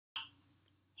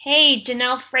Hey,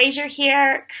 Janelle, Fraser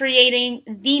here, creating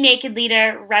the Naked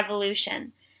Leader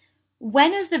Revolution.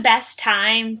 When is the best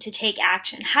time to take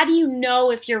action? How do you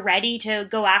know if you're ready to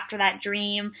go after that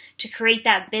dream, to create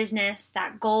that business,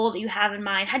 that goal that you have in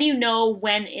mind? How do you know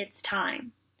when it's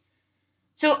time?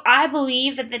 So I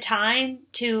believe that the time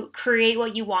to create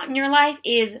what you want in your life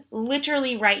is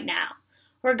literally right now.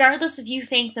 Regardless if you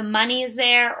think the money is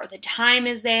there or the time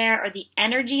is there or the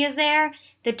energy is there,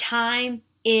 the time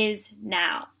is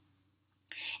now.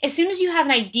 As soon as you have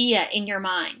an idea in your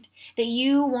mind that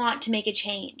you want to make a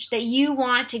change, that you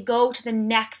want to go to the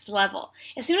next level,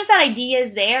 as soon as that idea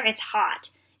is there, it's hot,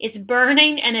 it's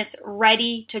burning, and it's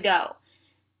ready to go.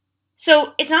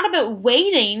 So it's not about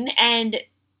waiting and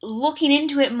looking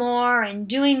into it more and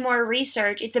doing more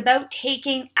research. It's about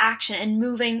taking action and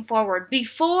moving forward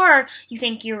before you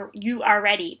think you are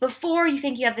ready, before you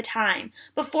think you have the time,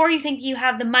 before you think you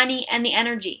have the money and the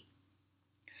energy.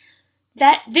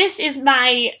 That this is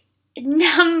my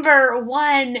number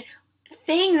one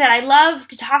thing that I love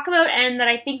to talk about and that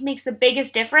I think makes the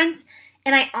biggest difference.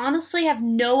 And I honestly have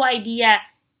no idea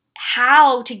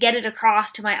how to get it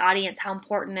across to my audience how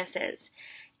important this is.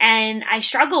 And I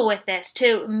struggle with this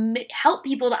to help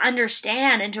people to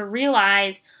understand and to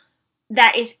realize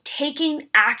that it's taking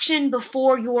action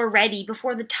before you're ready,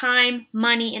 before the time,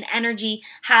 money, and energy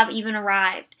have even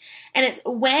arrived. And it's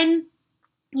when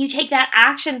you take that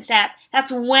action step, that's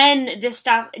when this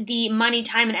stuff, the money,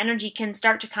 time, and energy can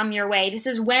start to come your way. This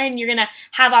is when you're going to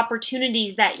have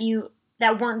opportunities that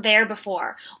weren't there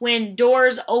before, when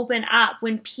doors open up,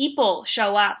 when people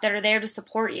show up that are there to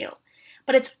support you.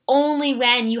 But it's only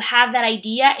when you have that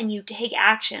idea and you take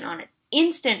action on it,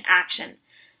 instant action.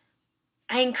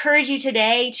 I encourage you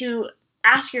today to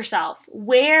ask yourself,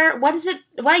 what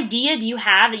idea do you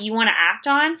have that you want to act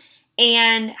on,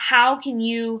 and how can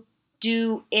you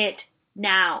do it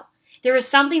now? There is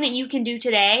something that you can do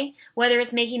today, whether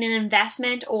it's making an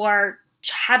investment or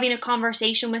having a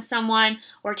conversation with someone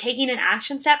or taking an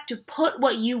action step to put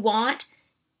what you want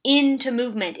into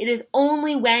movement. It is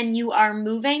only when you are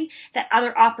moving that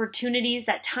other opportunities,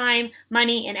 that time,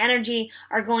 money, and energy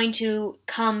are going to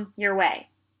come your way.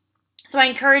 So I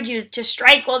encourage you to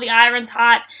strike while the iron's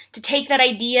hot, to take that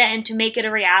idea and to make it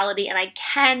a reality. And I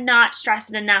cannot stress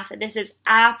it enough that this is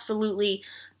absolutely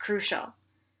crucial.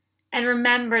 And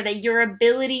remember that your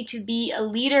ability to be a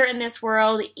leader in this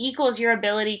world equals your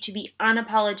ability to be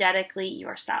unapologetically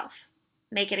yourself.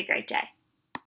 Make it a great day.